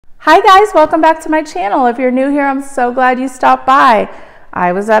Hi guys, welcome back to my channel. If you're new here, I'm so glad you stopped by.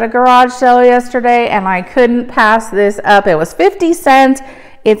 I was at a garage sale yesterday and I couldn't pass this up. It was 50 cents.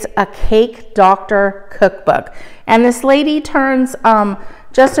 It's a cake doctor cookbook. And this lady turns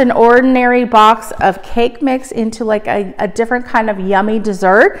just an ordinary box of cake mix into like a different kind of yummy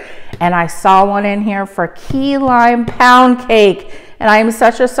dessert. And I saw one in here for key lime pound cake. And I am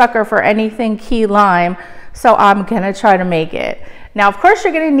such a sucker for anything key lime. So I'm gonna try to make it. Now, of course,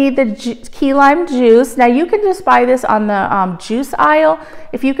 you're gonna need the key lime juice. Now, you can just buy this on the juice aisle.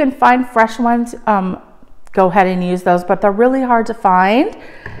 If you can find fresh ones, go ahead and use those, but they're really hard to find.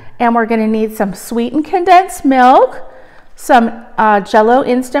 And we're gonna need some sweetened condensed milk, some Jell-O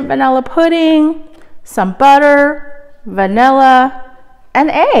instant vanilla pudding, some butter, vanilla, and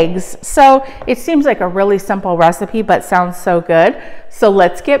eggs. So it seems like a really simple recipe, but sounds so good. So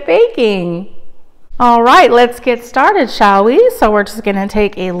let's get baking. All right, let's get started, shall we? So we're just gonna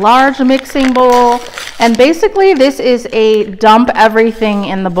take a large mixing bowl, and basically this is a dump everything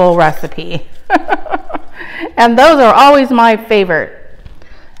in the bowl recipe. And those are always my favorite.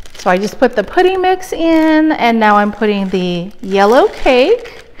 So I just put the pudding mix in, and now I'm putting the yellow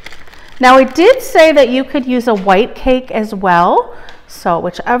cake. Now it did say that you could use a white cake as well, so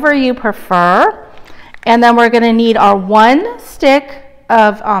whichever you prefer. And then we're gonna need our 1 stick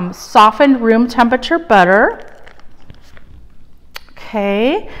of softened room temperature butter.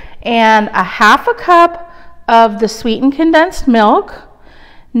 Okay, and a 1/2 cup of the sweetened condensed milk.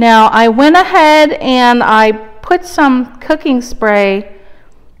 Now I went ahead and I put some cooking spray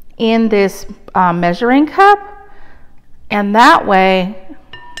in this measuring cup, and that way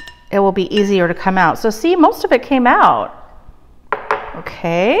it will be easier to come out. So see, most of it came out.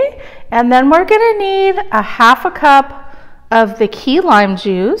 Okay, and then we're gonna need a 1/2 cup of the key lime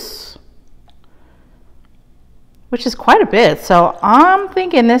juice, which is quite a bit. So I'm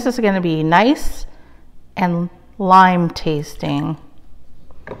thinking this is going to be nice and lime tasting.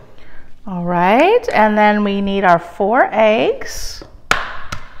 All right, and then we need our 4 eggs.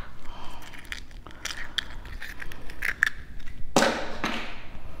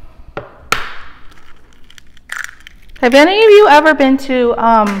 Have any of you ever been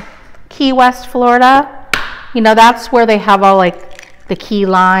to Key West, Florida? You know, that's where they have all like the key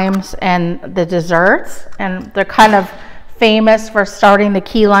limes and the desserts, and they're kind of famous for starting the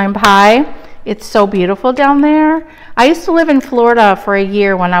key lime pie. It's so beautiful down there. I used to live in Florida for a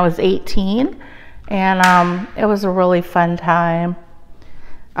year when I was 18, and it was a really fun time.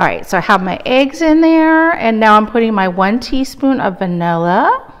 All right, so I have my eggs in there, and now I'm putting my 1 teaspoon of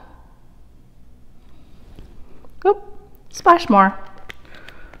vanilla. Oop, splash more.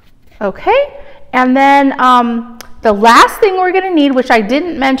 Okay. And then the last thing we're going to need, which I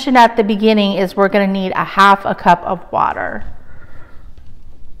didn't mention at the beginning, is we're going to need a 1/2 cup of water.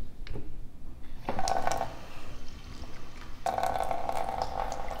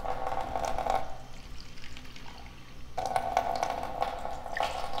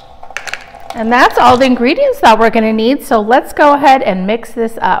 And that's all the ingredients that we're going to need. So let's go ahead and mix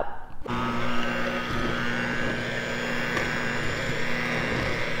this up.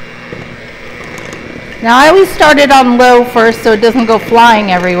 Now I always start it on low first so it doesn't go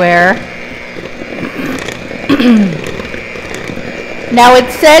flying everywhere. Now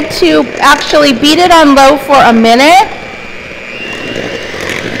it said to actually beat it on low for a minute.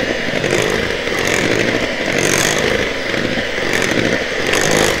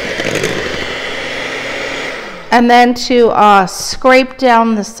 And then to scrape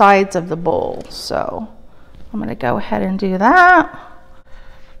down the sides of the bowl. So I'm going to go ahead and do that.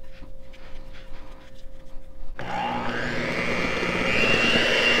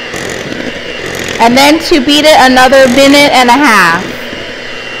 And then to beat it another 1.5 minutes.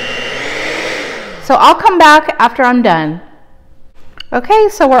 So I'll come back after I'm done. Okay,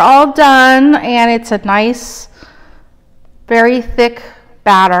 so we're all done, and it's a nice, very thick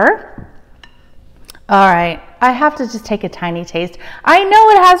batter. All right, I have to just take a tiny taste. I know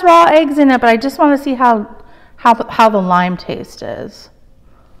it has raw eggs in it, but I just want to see how the lime taste is.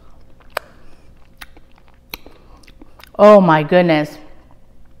 Oh my goodness.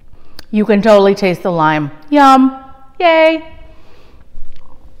 You can totally taste the lime. Yum. Yay.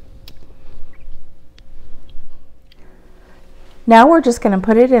 Now we're just going to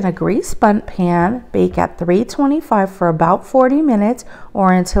put it in a grease bundt pan, bake at 325 for about 40 minutes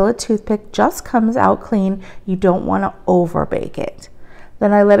or until a toothpick just comes out clean. You don't want to over bake it.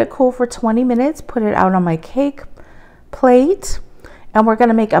 Then I let it cool for 20 minutes, put it out on my cake plate, and we're going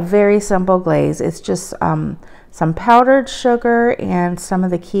to make a very simple glaze. It's just some powdered sugar, and some of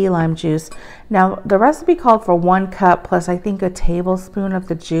the key lime juice. Now, the recipe called for 1 cup plus I think a tablespoon of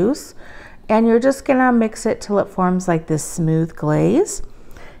the juice. And you're just gonna mix it till it forms like this smooth glaze.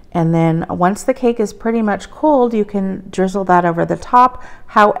 And then once the cake is pretty much cooled, you can drizzle that over the top.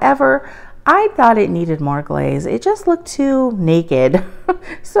 However, I thought it needed more glaze. It just looked too naked.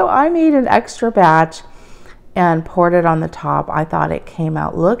 So I made an extra batch and poured it on the top. I thought it came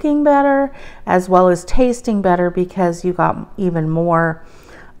out looking better as well as tasting better because you got even more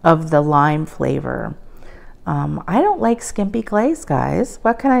of the lime flavor. I don't like skimpy glaze, guys.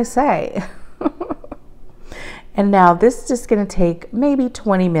 What can I say? And now this is just going to take maybe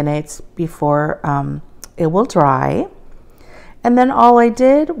 20 minutes before it will dry. And then all I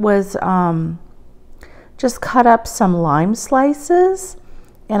did was just cut up some lime slices,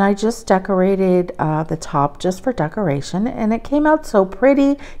 and I just decorated the top just for decoration, and it came out so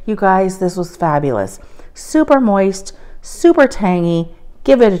pretty. You guys, this was fabulous. Super moist, super tangy.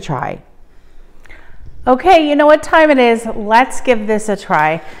 Give it a try. Okay, you know what time it is. Let's give this a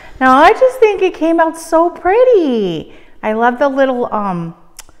try. Now, I just think it came out so pretty. I love the little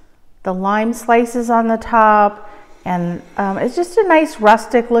the lime slices on the top, and it's just a nice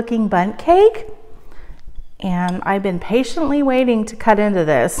rustic looking bundt cake. And I've been patiently waiting to cut into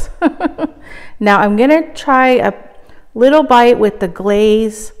this. Now I'm gonna try a little bite with the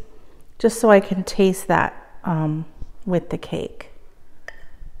glaze just so I can taste that with the cake.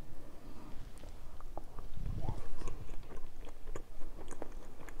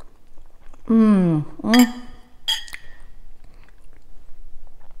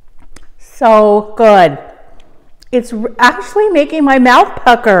 So good. It's actually making my mouth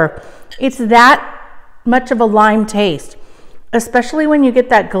pucker. It's that much of a lime taste, especially when you get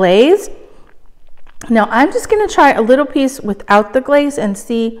that glaze. Now I'm just going to try a little piece without the glaze and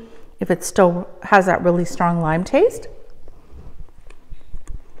see if it still has that really strong lime taste.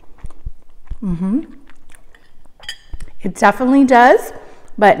 It definitely does,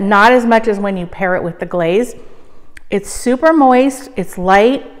 but not as much as when you pair it with the glaze. It's super moist, it's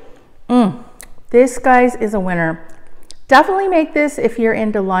light. This, guys, is a winner. Definitely make this if you're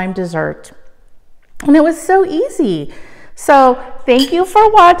into lime dessert. And it was so easy. So thank you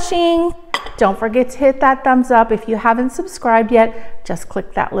for watching. Don't forget to hit that thumbs up. If you haven't subscribed yet, just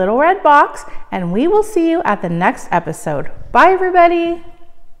click that little red box, and we will see you at the next episode. Bye, everybody.